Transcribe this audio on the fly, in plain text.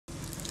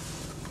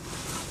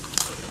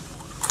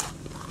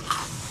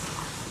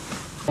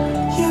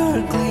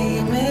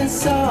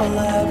is all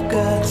I've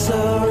got, so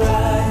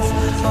rise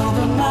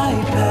over my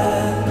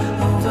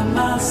path, over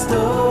my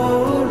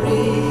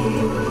story.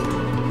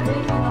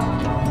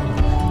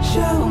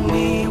 Show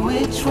me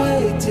which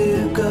way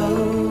to go,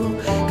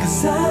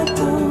 'cause I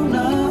don't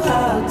know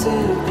how to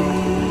be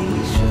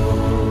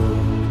sure.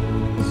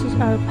 This is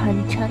our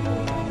panchan.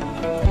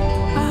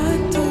 I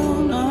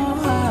don't know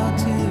how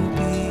to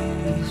be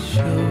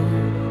sure.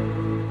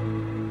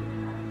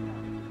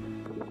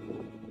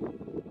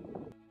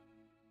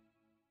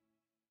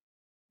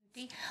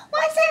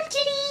 What's up,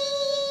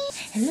 kitties?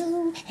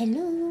 Hello,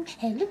 hello,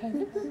 hello.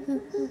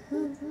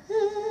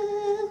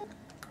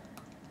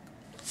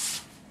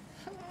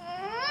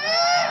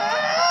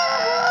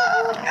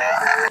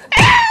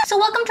 So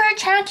welcome to our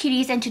channel,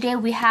 cuties, and today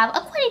we have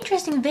a quite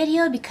interesting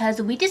video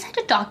because we decided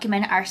to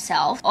document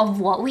ourselves of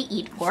what we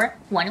eat for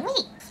 1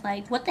 week.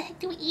 Like, what the heck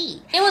do we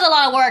eat? It was a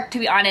lot of work, to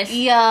be honest.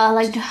 Yeah,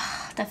 like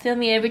the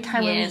filming every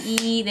time when we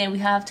eat, and we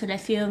have to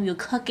film you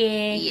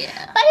cooking. Yeah.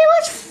 But it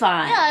was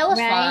fun. Yeah, it was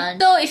fun.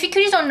 So if you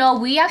cuties don't know,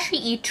 we actually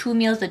eat 2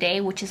 meals a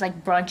day, which is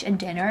like brunch and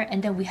dinner,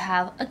 and then we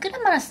have a good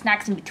amount of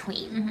snacks in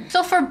between.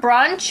 So for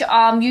brunch,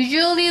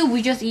 usually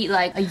we just eat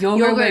like a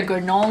yogurt with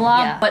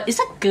granola, but it's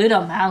a good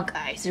amount,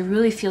 guys. It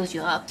really fills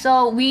you up.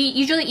 So we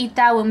usually eat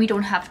that when we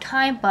don't have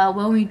time, but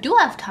when we do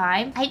have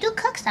time, I do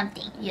cook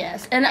something.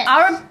 Yes. And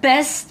our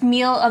best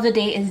meal of the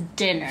day is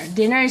dinner.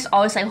 Dinner is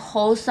always like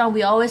wholesome.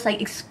 We always like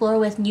explore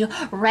with new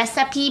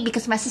recipe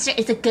because my sister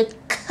is a good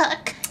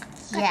cook.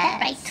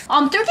 Yes. Right.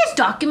 Through this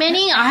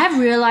documenting, I have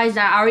realized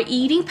that our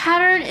eating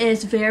pattern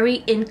is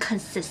very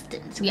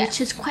inconsistent,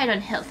 which is quite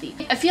unhealthy.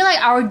 I feel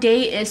like our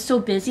day is so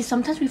busy,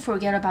 sometimes we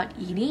forget about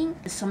eating.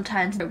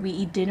 Sometimes we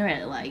eat dinner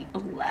at like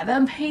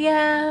 11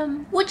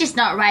 p.m. Which is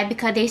not right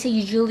because they say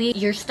usually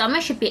your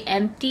stomach should be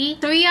empty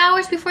 3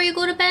 hours before you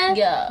go to bed.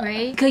 Yeah.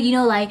 Right? Because you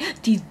know,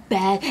 like these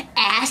bad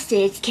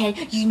acids can,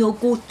 you know,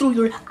 go through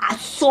your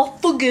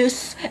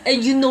esophagus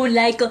and you know,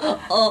 like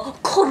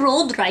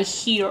corrode right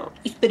here.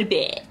 It's pretty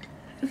bad.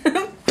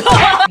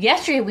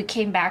 Yesterday we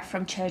came back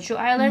from Jeju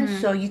Island,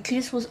 so you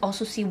cuties will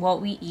also see what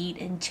we eat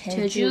in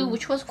Jeju,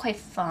 which was quite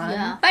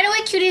fun. By the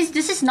way, cuties,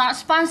 this is not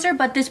sponsored,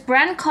 but this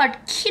brand called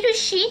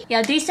KIRSH,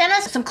 they sent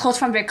us some clothes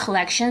from their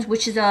collections,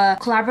 which is a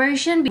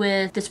collaboration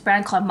with this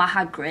brand called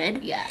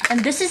MAHAGRID.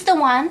 And this is the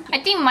one. I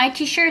think my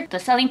t-shirt, the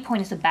selling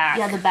point is the bag.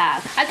 Yeah, the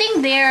bag. I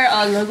think their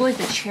logo is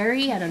the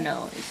cherry. I don't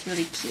know. It's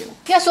really cute.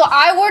 Yeah, so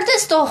I wore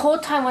this the whole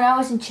time when I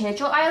was in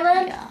Jeju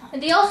Island.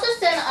 And they also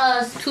sent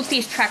us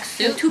two-piece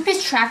tracksuit.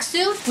 Two-piece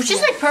tracksuit, which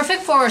is like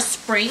perfect for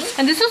spring.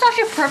 And this was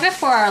actually perfect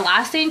for our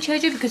last day in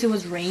Jeju because it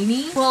was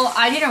rainy. Well,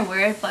 I didn't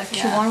wear it, but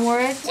Q2HAN wore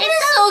it.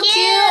 It's so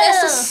cute.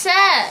 It's a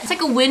set. It's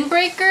like a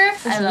windbreaker.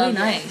 It's really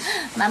nice.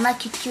 Mama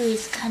QQ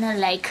is kind of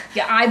like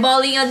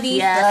eyeballing on these.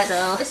 Yeah,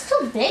 so it's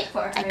too big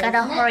for her. I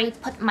gotta hurry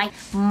put my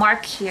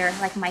mark here,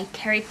 like my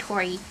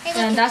territory.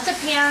 And that's the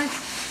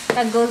pants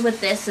that goes with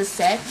this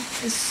set.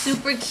 It's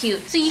super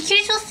cute. So you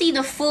cuties will see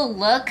the full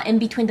look in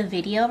between the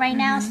video right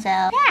now. So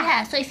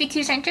yeah, so if you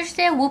cuties are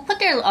interested, we'll put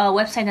their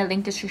website in the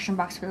link description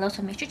box below,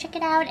 so make sure to check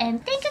it out.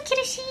 And thank you,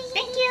 Kirishi.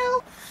 Thank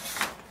you.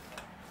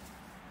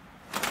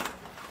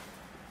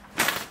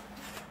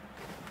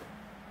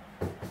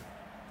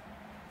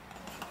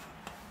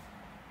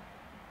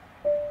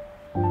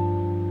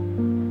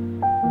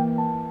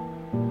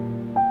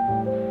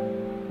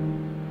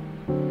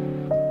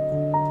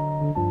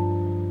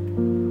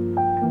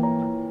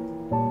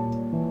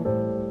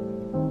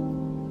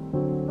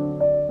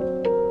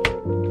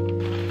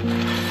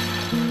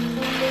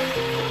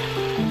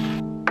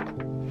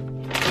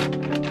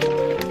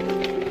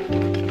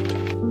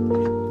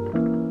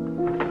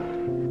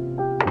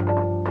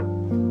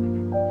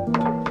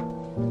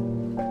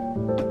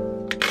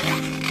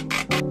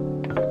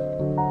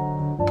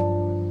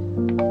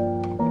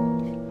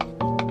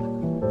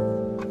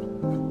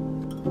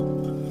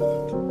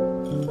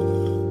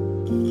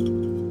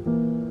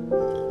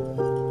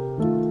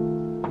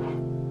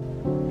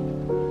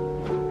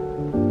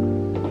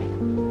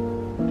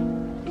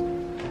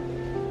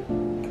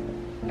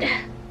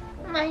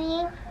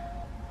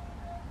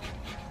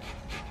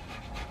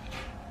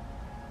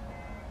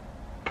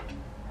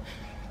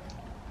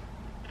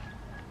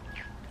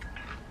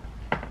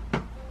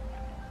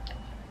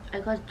 I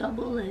got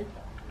double lid.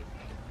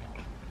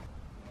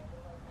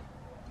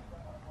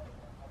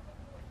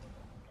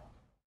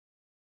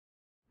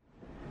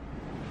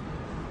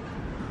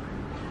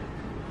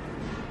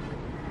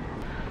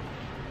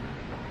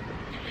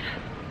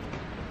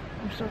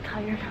 I'm so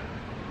tired.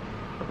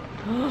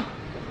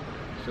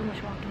 So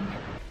much walking.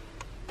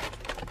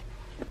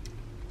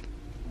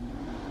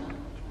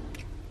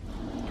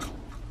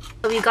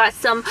 We got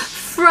some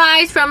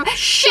fries from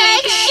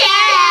Shake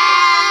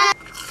Shack!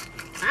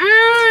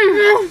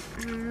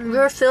 We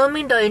were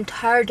filming the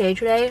entire day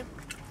today,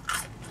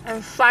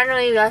 and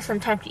finally we got some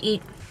time to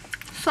eat.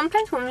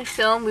 Sometimes when we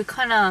film, we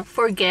kind of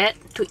forget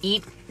to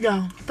eat.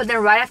 Yeah. But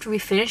then right after we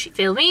finish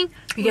filming,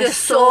 we get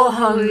so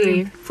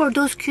hungry. For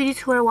those cuties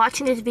who are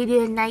watching this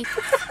video at night.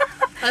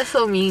 That's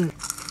so mean.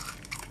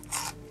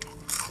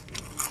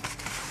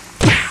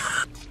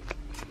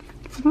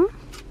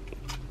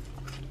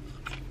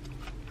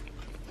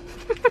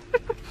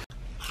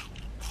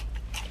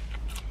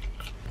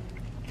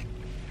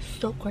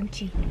 So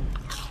crunchy.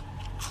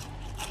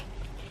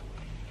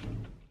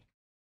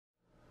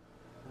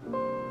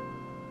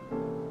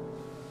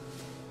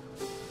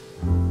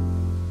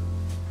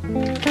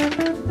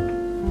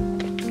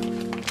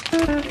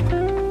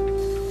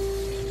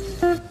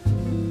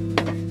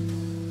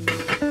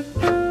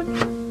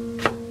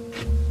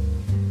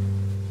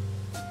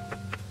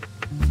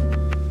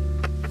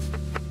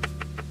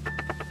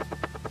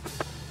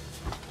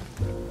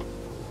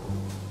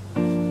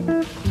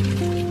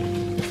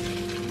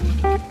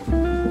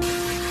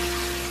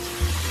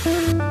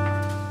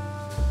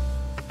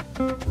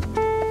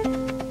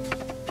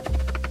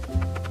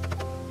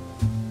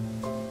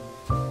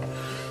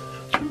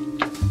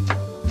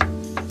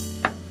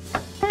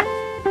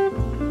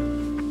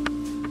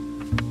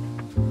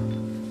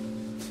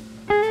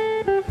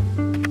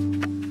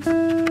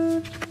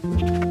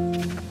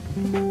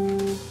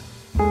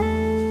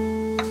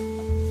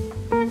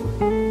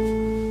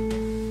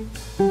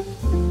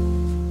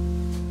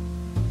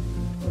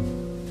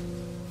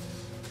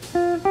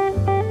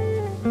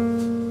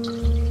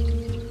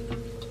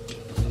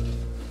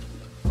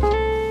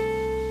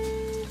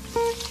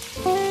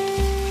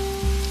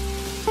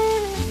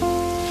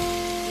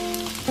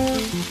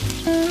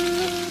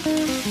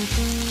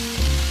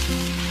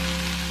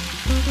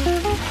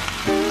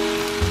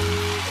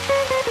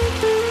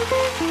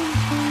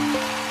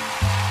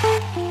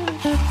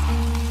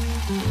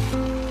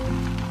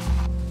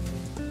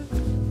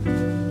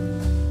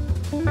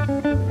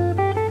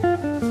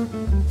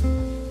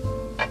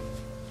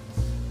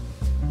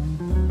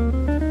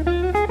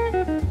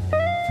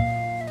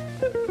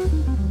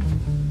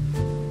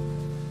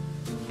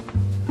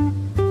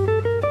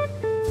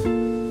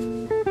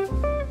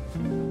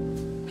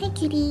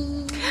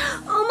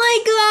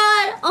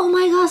 Oh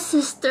my god,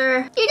 sister.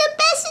 You're the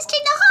best sister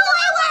in the whole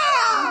wide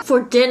world!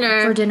 For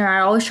dinner,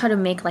 I always try to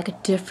make like a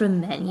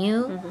different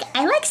menu.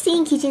 I like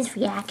seeing Q2HAN's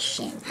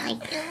reaction.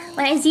 Like,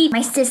 when I see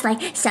my sis like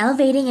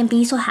salivating and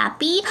being so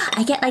happy,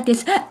 I get like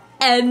this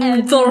endorphin. I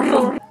don't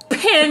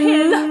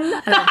know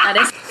what that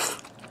is.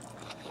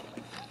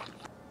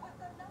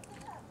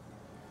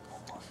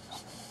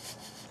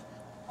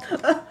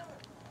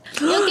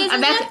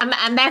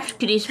 I'm back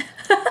to this.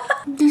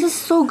 This is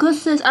so good,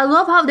 sis. I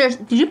love how there's...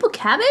 Did you put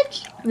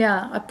cabbage?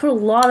 Yeah, I put a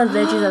lot of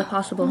veggies as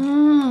possible.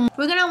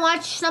 We're gonna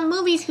watch some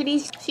movies,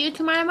 cuties. See you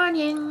tomorrow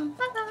morning.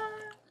 Bye-bye.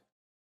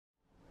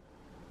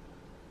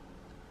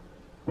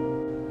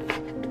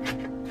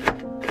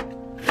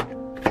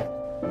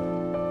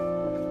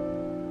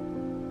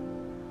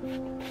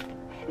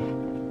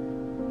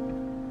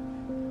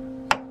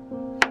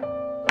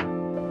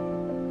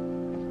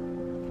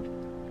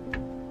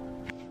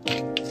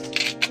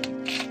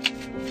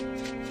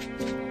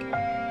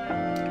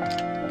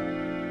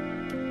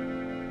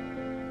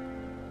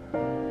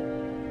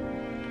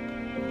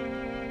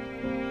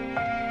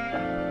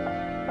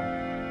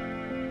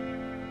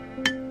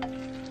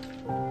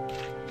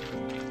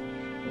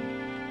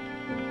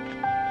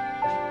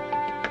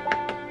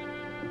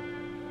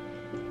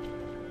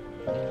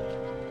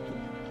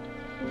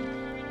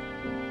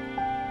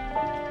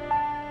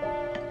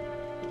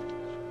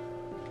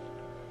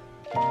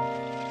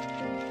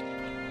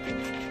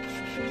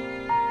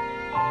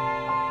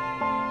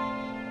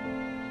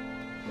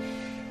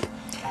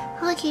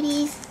 Hello,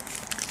 cuties.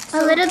 A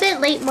little bit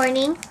late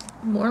morning.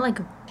 More like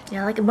a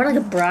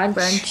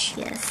brunch.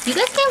 Yes. You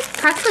guys can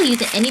practically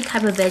use any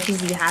type of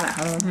veggies you have at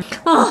home.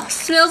 Oh,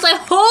 smells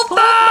like Whole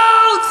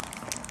Foods!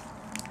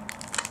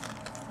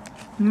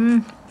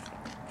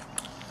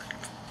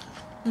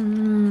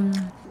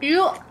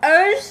 You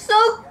are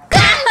so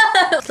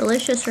good!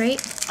 Delicious,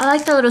 right? I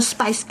like the little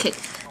spice kick.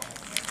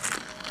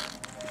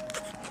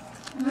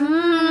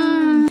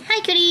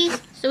 Hi, cuties.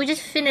 So we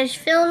just finished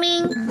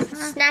filming.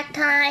 Snack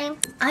time.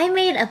 I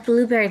made a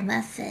blueberry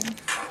muffin.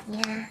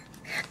 Yeah.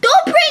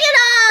 Don't bring it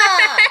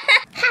up!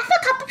 Half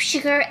a cup of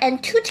sugar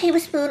and 2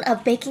 tablespoons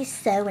of baking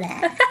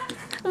soda.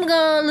 Oh my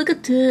god, look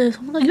at this.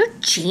 Oh my god, you're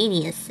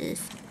Geniuses.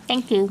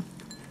 Thank you.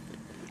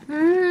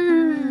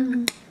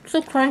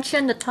 so crunchy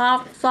on the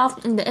top,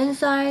 soft in the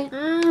inside.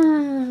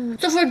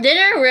 So for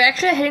dinner, we're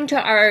actually heading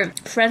to our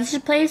friend's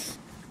place.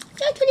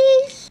 Hi,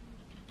 cuties.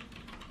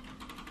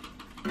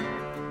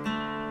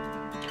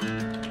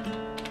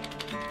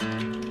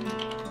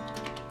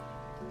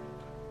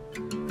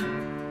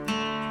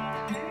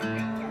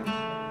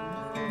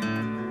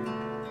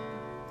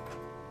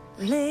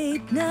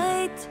 Late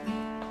night,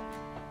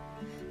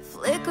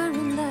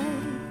 flickering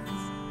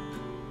lights,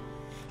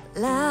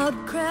 loud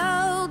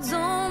crowds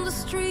on the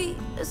street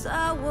as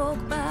I walk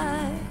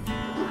by.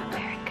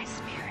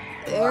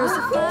 There's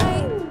a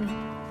fight,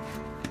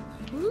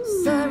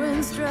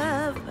 sirens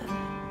drive by,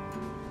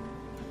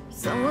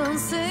 someone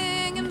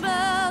singing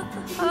about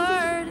the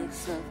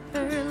heartaches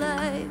of her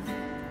life.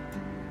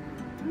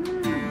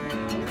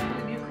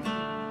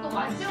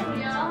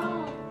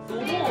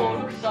 너무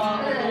어렵다.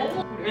 너무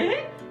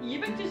에?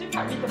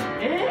 278m.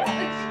 에?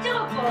 진짜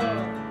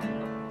가까워요.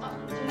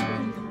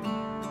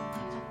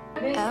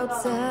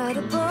 Outside a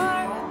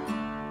bar,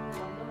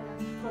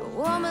 a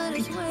woman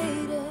is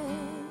waiting.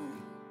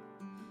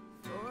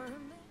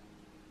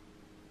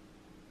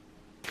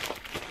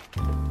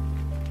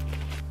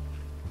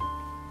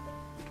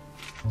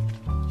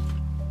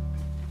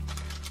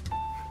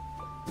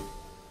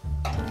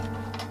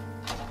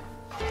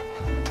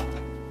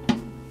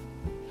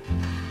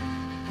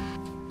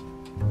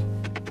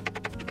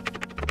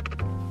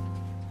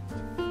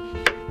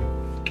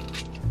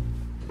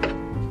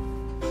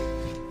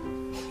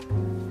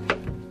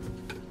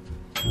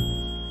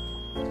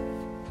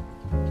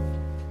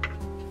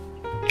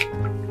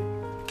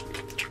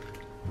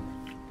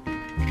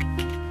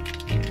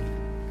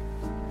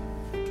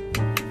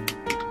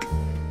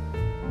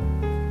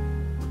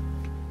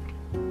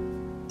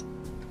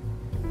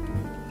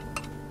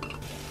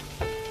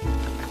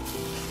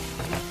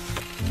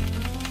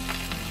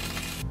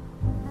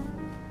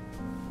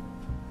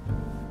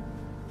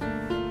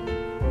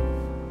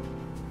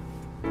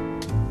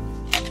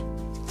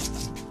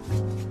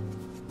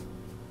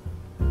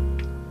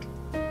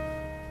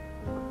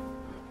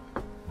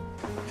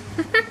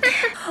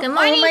 Good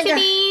morning,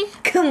 kitties.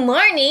 Good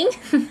morning.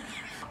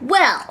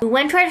 Well, we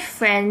went to our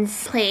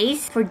friend's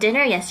place for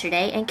dinner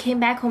yesterday and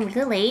came back home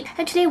really late.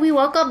 And today we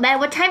woke up at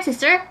what time,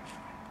 sister?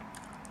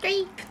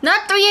 3.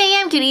 Not 3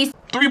 a.m., kitties.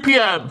 3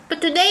 p.m.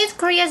 But today is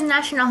Korea's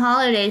national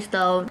holidays,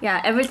 though. Yeah,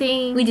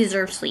 everything, we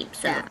deserve sleep,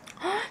 so. Yeah.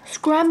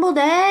 Scrambled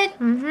egg?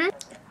 Mm-hmm.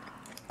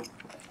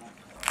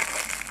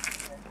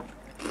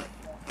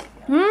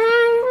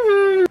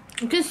 Mm-hmm.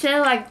 You could say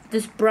like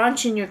this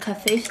brunch in your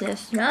cafe,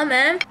 sis. Yeah,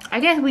 man.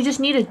 I guess we just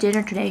need a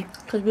dinner today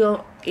because we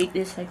all ate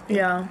this like.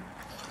 Yeah.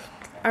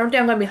 I don't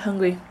think I'm gonna be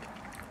hungry.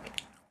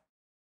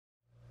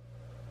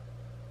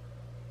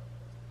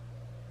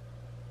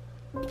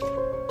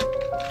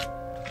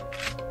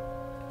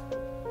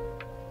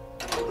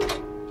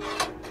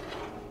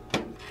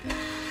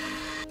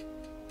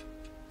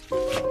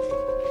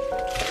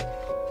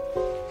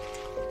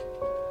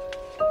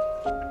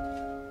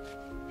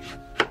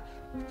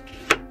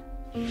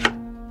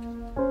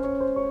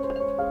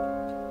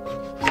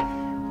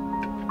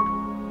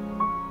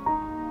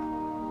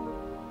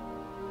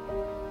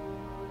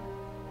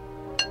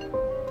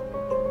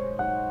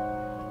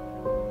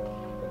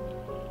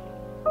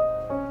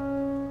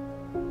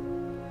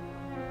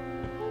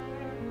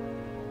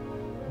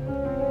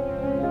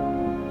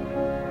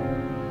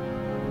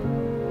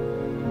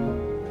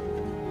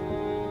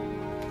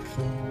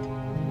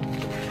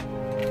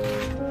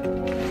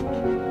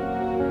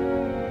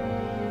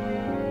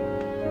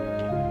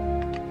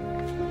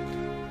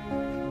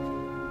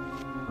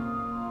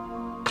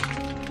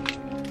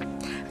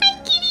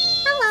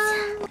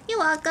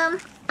 Welcome.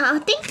 Oh,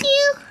 thank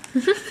you.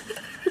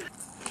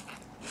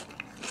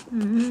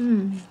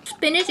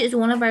 Spinach is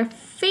one of our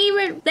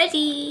favorite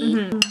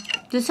veggies.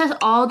 This has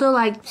all the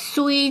like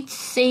sweet,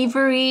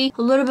 savory,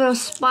 a little bit of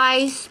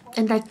spice,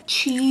 and like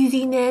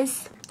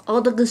cheesiness.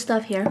 All the good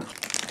stuff here.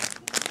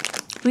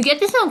 We get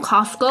this from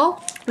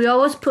Costco. We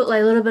always put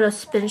like a little bit of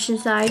spinach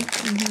inside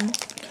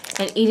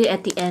and eat it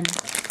at the end.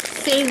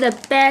 Save the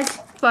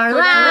best for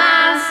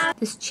last.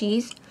 This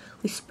cheese,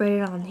 we spread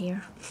it on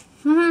here.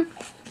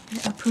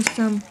 I'll put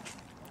some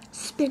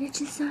spinach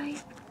inside.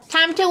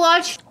 Time to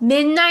watch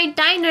Midnight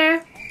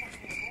Diner.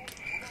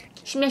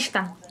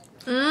 심야식당.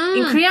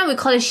 In Korean, we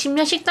call it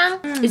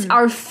심야식당. It's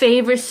our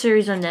favorite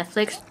series on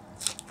Netflix.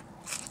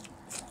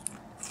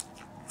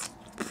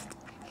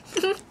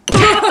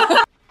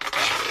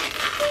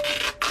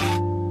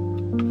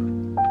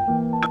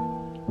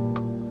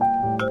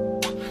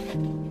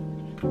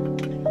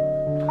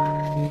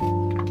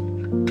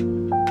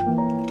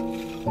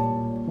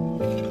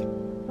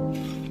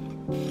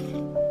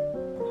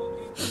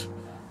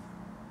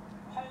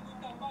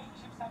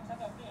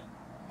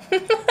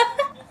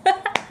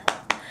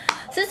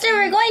 Sister,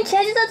 we're going to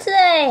Jeju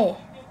today.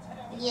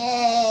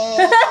 Yay!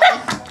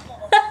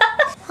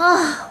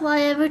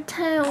 Why every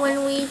time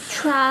when we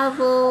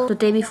travel, the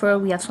day before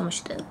we have so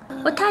much to do.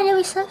 What time did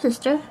we start,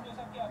 sister?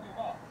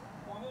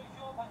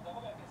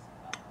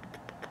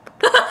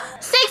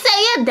 6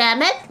 a.m.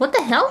 Damn it! What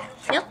the hell?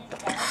 Yep.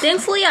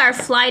 Thankfully, our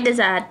flight is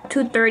at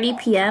 2:30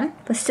 p.m.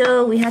 But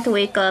still, we had to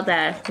wake up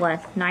at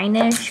what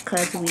 9ish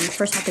because we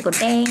first have to go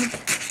bank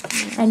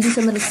and do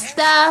some little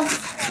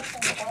stuff.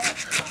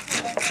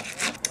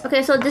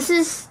 Okay, so this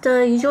is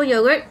the usual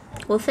yogurt.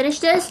 We'll finish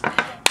this,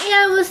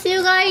 and we'll see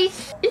you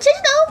guys in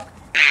Jeju.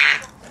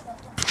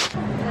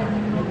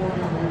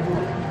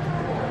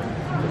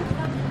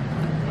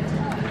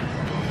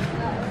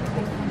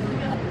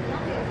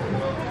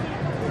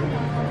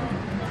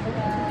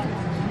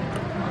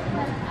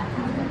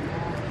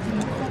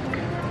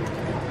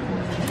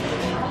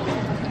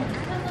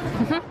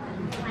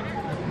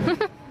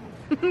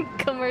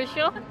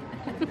 Commercial.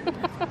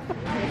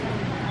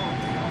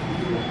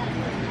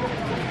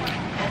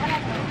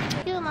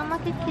 Cute, Mama,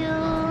 cute.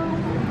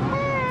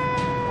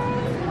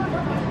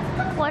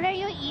 What are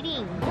you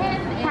eating?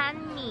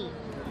 Hanmi.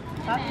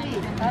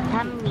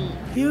 Hanmi.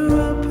 You're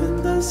up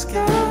in the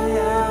sky,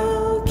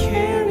 I'll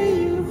carry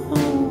you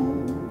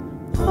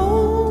home,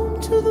 home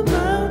to the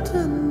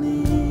mountaineers.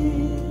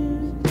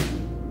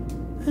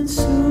 And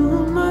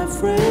soon, my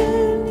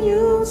friend,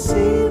 you'll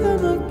see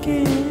them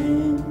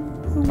again,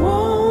 the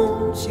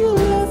ones you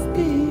left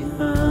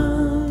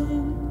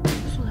behind,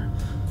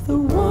 the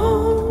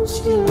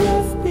ones you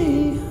left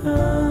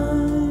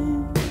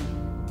behind.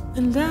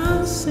 And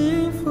I'll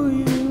sing for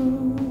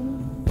you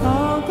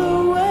all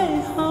the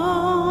way home.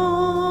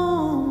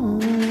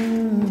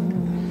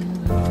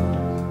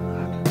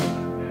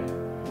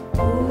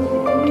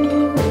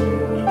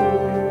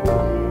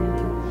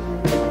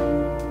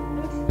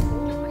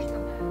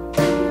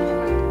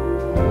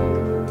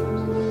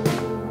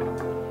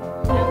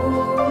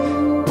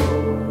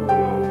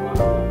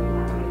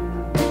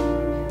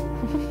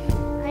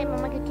 Hi,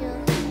 Mama,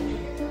 cute.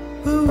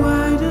 But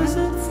why does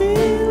it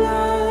feel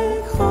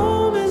like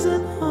home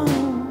isn't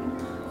home?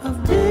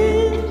 I've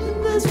been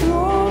in this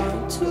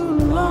world too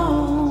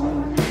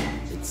long.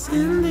 It's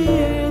in the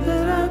air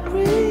that I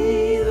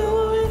breathe,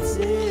 oh, it's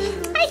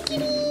in the... Hi,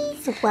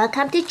 kitties.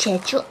 Welcome to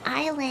Jeju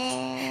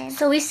Island.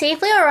 So we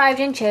safely arrived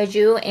in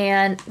Jeju,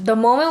 and the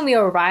moment we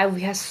arrived,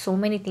 we had so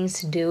many things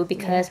to do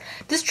because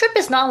this trip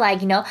is not like,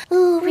 you know,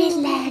 ooh,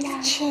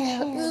 relax,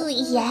 chill, ooh,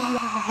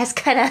 yes,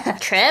 kind of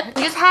trip.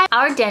 We just had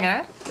our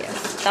dinner.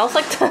 Yes, that was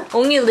like the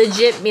only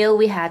legit meal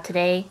we had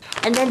today.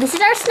 And then this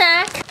is our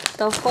snack,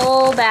 the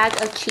whole bag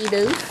of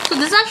Cheetos. So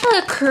this is actually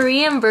a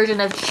Korean version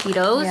of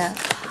Cheetos. Yeah.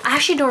 I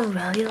actually don't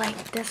really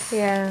like this.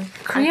 Yeah.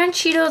 Korean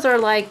Cheetos are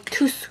like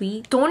too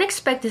sweet. Don't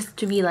expect this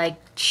to be like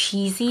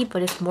cheesy,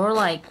 but it's more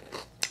like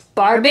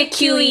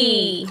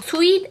barbecue-y.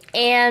 Sweet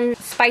and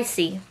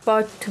spicy.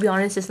 But to be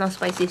honest, it's not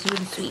spicy, it's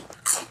really sweet.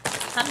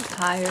 I'm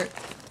tired.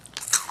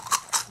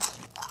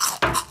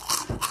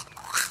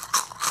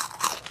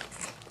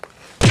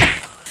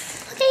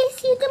 Okay,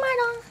 see you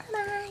tomorrow.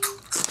 Bye.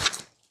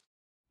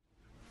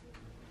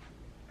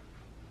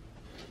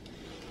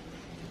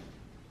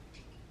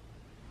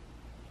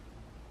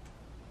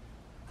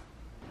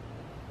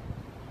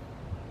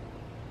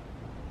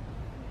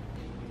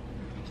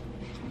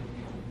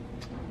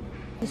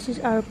 This is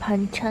our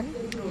banchan.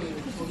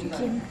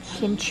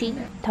 Kimchi,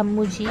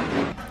 단무지.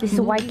 This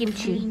is white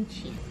kimchi.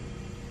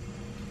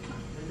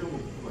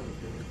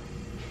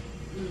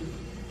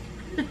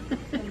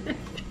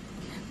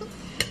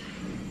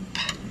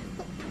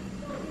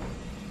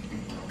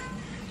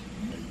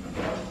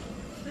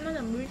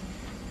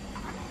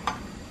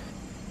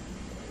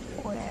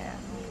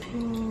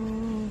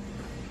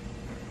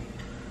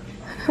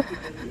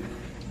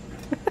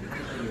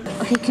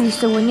 Okay, Kitty,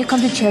 so when you come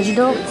to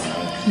Jeju-do,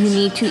 you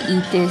need to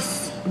eat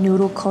this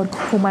noodle called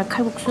homal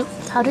kalguksu.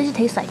 How does it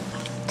taste like?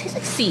 It tastes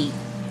like sea.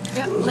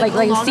 Yeah,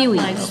 like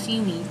seaweed. Like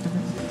seaweed.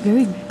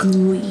 Very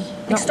gooey.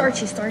 Like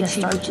starchy. Yeah,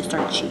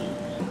 starchy.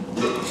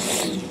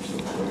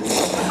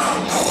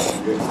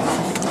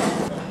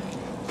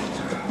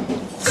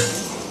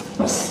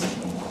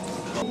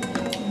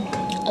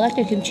 I like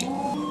the kimchi.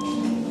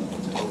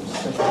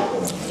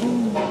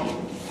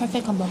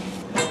 Perfect combo.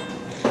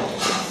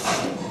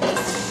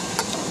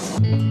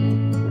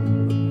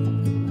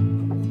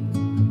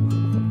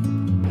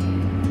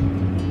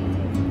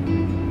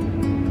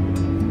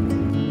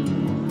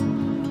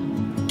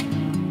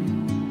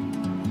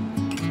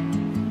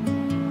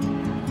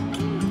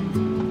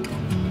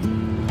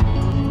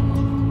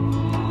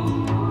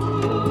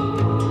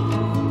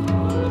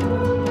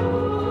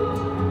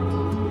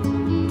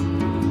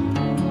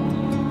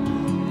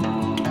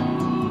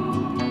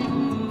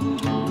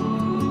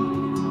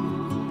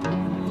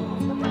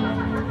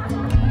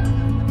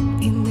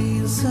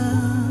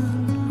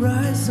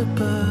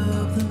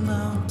 Above the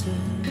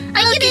mountain.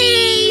 Hi,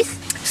 kitties!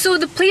 So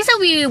the place that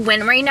we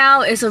went right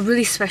now is a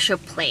really special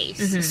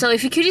place. So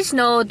if you cuties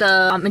know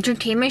the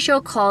entertainment show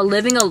called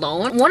Living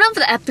Alone, one of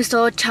the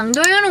episodes, Chang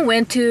Do-yeon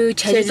went to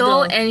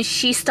Jeju and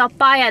she stopped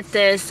by at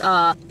this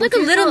like a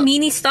little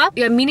mini stop.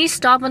 Yeah, mini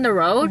stop on the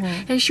road.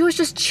 And she was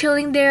just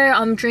chilling there,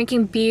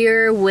 drinking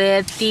beer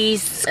with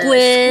these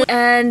squid.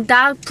 And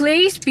that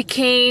place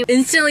became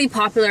instantly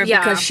popular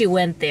because she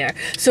went there.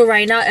 So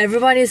right now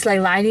everybody's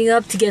like lining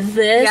up to get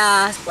this.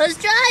 Yeah. Let's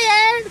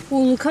try it.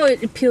 Oh, look how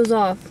it peels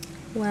off.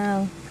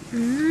 Wow.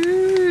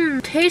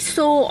 Tastes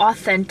so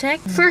authentic.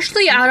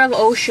 Freshly out of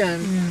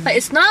ocean. Like,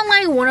 it's not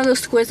like one of those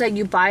squids that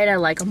you buy it at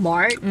like a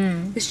mart.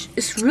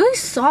 It's really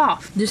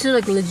soft. This is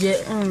like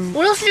legit.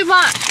 What else did you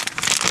buy?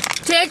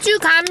 Jeju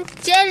gam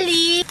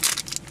jelly.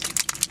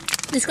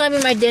 This is gonna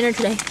be my dinner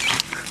today.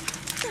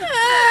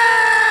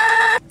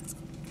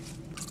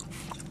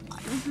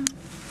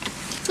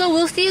 So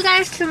we'll see you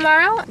guys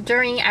tomorrow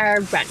during our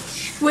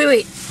brunch.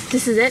 Wait.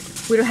 This is it?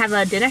 We don't have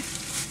a dinner?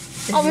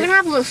 We're gonna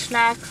have a little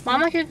snack.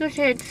 Mama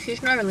said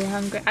she's not really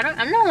hungry.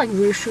 I'm not like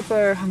really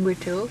super hungry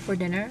too for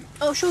dinner.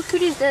 Oh, show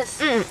cuties this.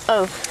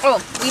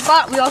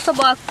 We also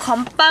bought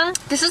kompang.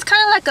 This is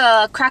kind of like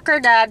a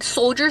cracker that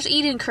soldiers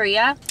eat in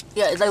Korea.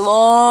 Yeah, it's like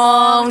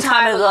long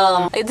time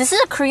ago. Like, this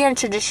is a Korean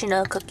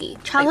traditional cookie.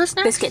 Childhood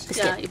snack? Biscuit.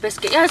 Yeah,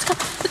 biscuit. Yeah, it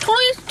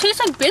totally tastes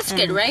like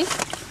biscuit, right?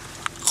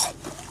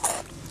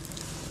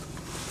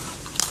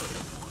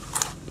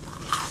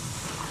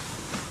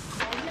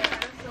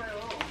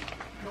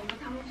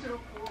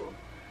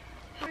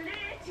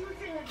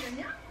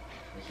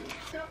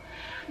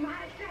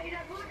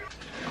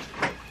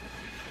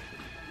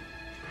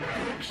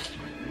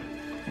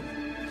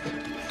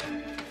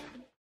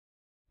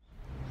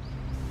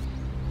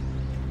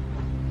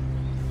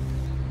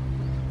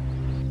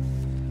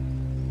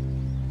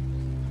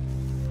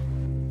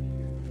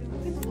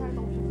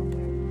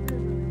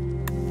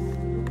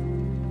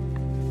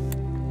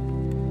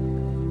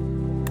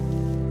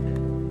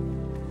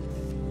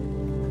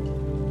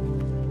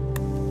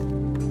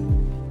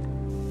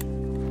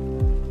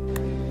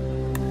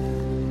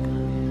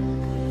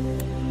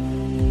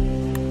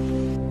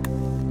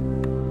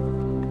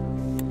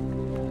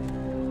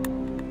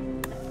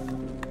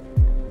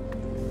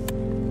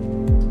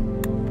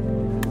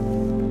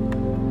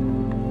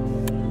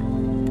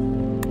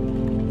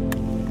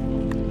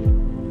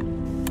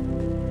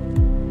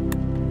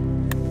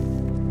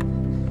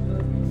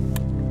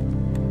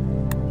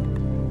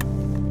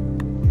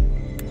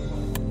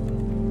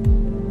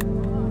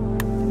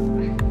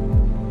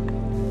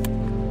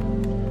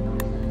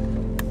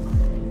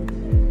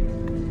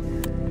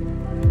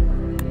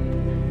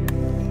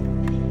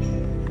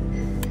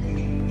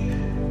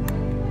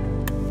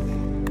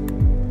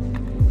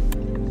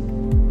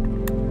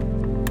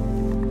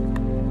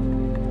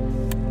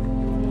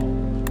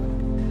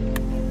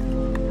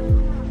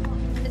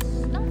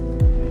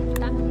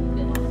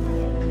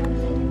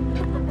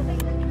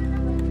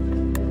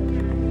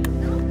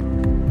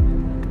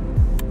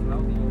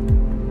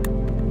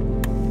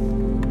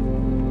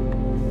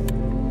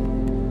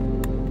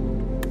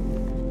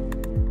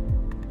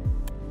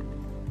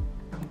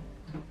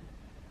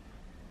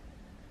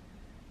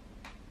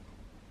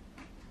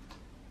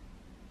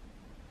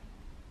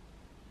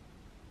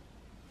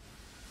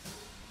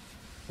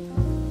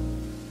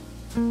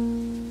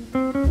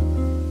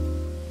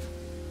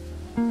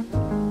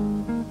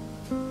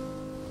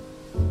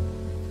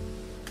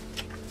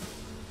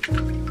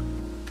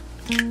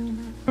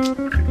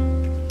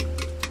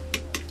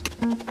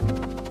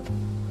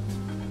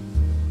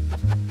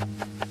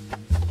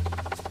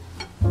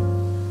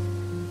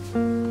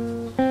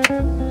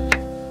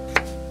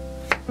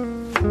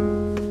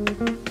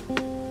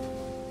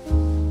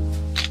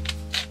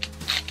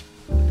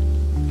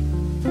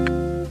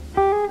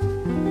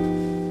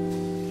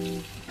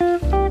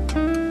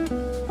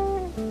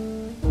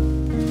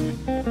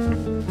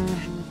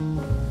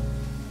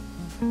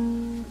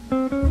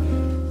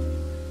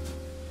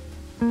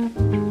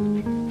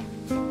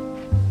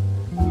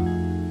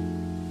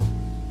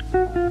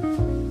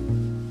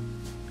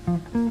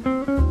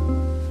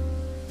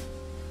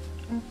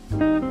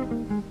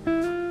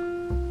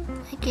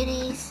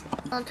 cuties.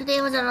 Well,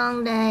 today was a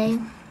long day.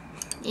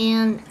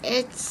 And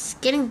it's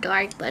getting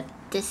dark, but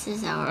this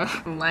is our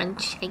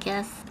lunch, I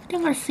guess. I think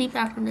I'm gonna sleep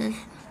after this.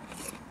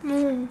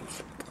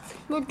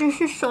 But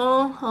this is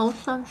so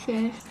wholesome,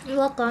 sis. You're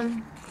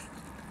welcome.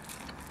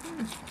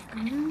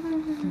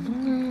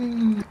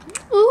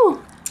 Ooh!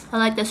 I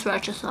like the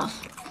sriracha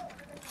sauce.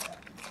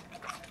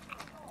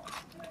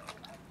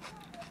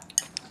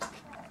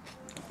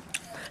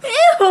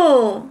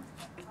 Ew!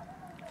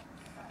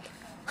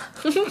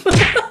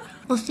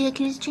 We'll see you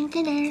kids drink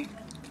dinner.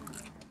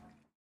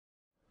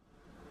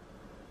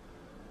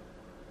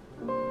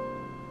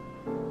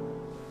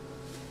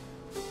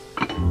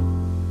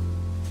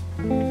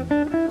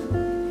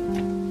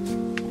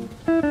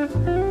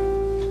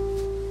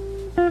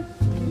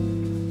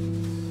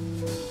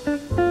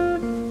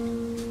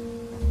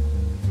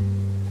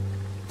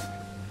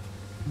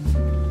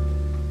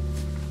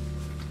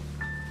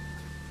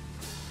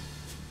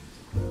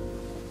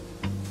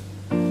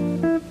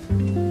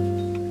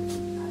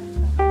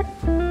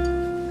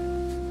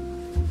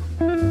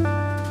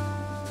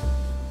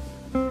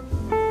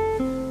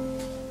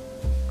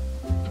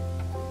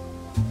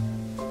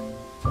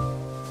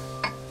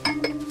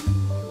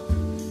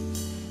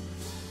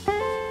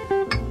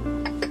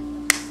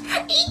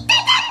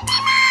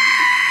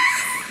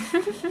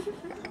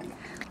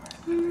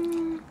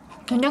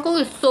 Gnagnam-gu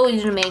is so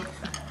easy to make.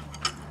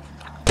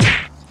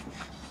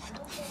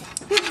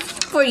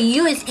 For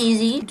you, it's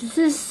easy. This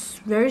is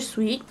very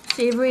sweet,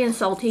 savory, and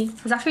salty.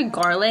 It's actually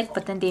garlic,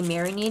 but then they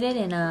marinated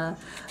in a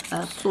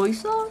soy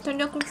sauce.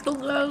 Gnagnam-gu is so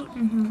good.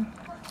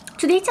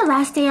 Today's the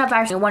last day of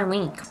our 1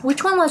 week.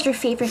 Which one was your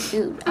favorite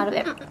food out of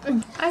it?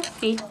 I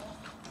see.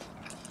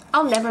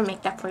 I'll never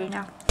make that for you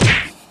now.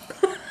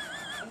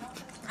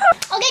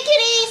 Okay,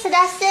 cuties, so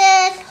that's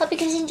it. Hope you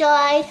guys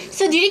enjoyed.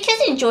 So did you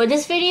guys enjoy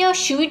this video?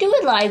 Should we do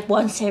it like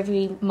once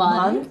every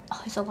month?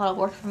 Oh, it's a lot of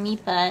work for me,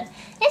 but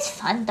it's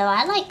fun though.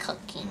 I like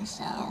cooking,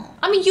 so.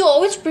 I mean, you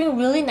always bring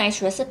really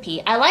nice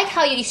recipe. I like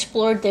how you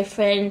explore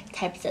different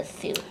types of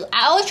food.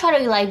 I always try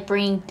to like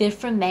bring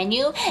different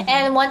menu.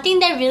 And one thing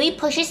that really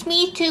pushes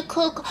me to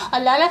cook a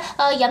lot of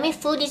yummy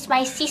food is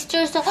my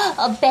sister's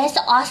best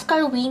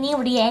Oscar-winning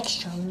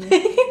reaction.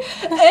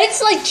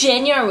 It's like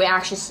genuine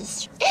reaction,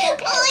 sister.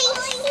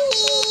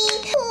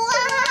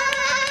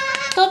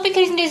 So hope you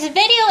guys enjoyed this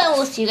video, and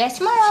we'll see you guys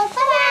tomorrow. Bye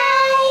bye!